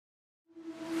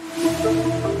Hey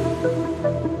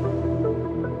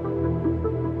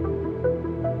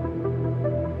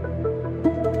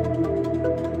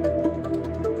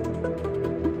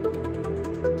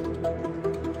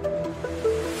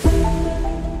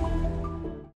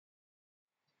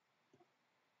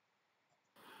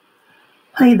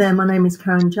there, my name is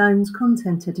Karen Jones,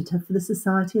 Content Editor for the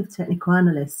Society of Technical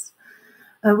Analysts.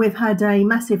 We've had a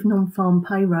massive non-farm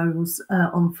payrolls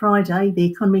on Friday. The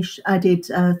economy added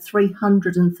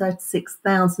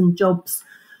 336,000 jobs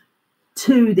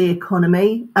to the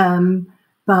economy,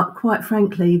 but quite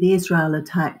frankly, the Israel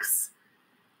attacks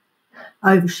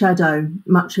overshadow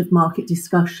much of market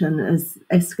discussion as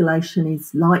escalation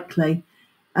is likely.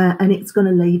 And it's going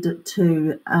to lead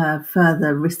to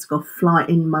further risk of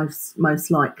flighting, most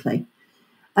likely.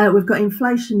 We've got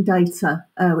inflation data,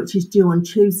 which is due on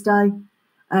Tuesday.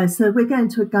 So we're going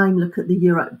to again look at the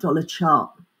euro-dollar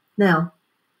chart. Now,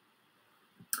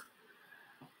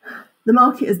 the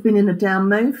market has been in a down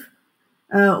move.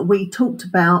 We talked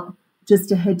about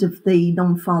just ahead of the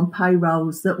non-farm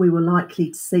payrolls that we were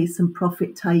likely to see some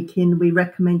profit taking. We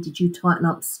recommended you tighten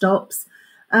up stops.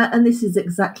 And this is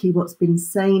exactly what's been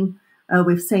seen.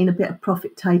 We've seen a bit of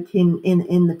profit taking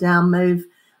in the down move.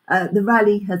 The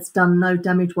rally has done no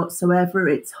damage whatsoever.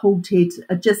 It's halted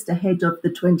just ahead of the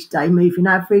 20-day moving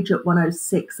average at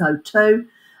 106.02.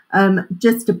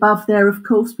 Just above there, of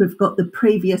course, we've got the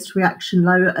previous reaction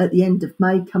low at the end of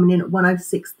May coming in at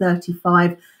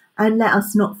 106.35. And let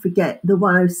us not forget the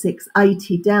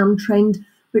 106.80 downtrend,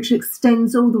 which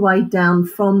extends all the way down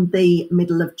from the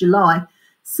middle of July.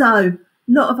 So,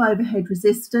 lot of overhead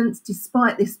resistance.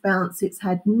 Despite this bounce, it's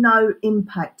had no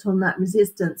impact on that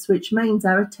resistance, which means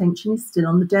our attention is still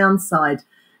on the downside.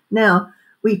 Now,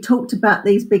 we talked about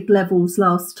these big levels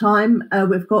last time.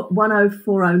 We've got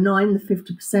 104.09, the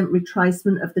 50%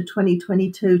 retracement of the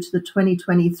 2022 to the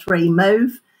 2023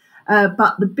 move.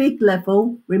 But the big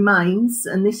level remains,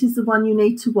 and this is the one you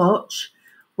need to watch,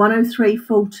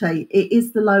 103.40. It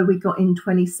is the low we got in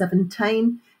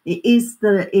 2017. It is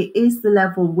the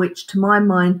level which, to my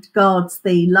mind, guards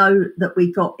the low that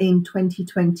we got in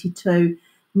 2022,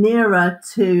 nearer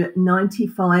to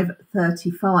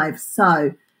 95.35.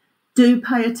 So do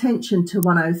pay attention to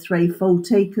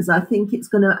 103.40 because I think it's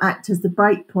going to act as the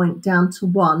break point down to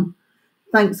 1.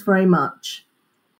 Thanks very much.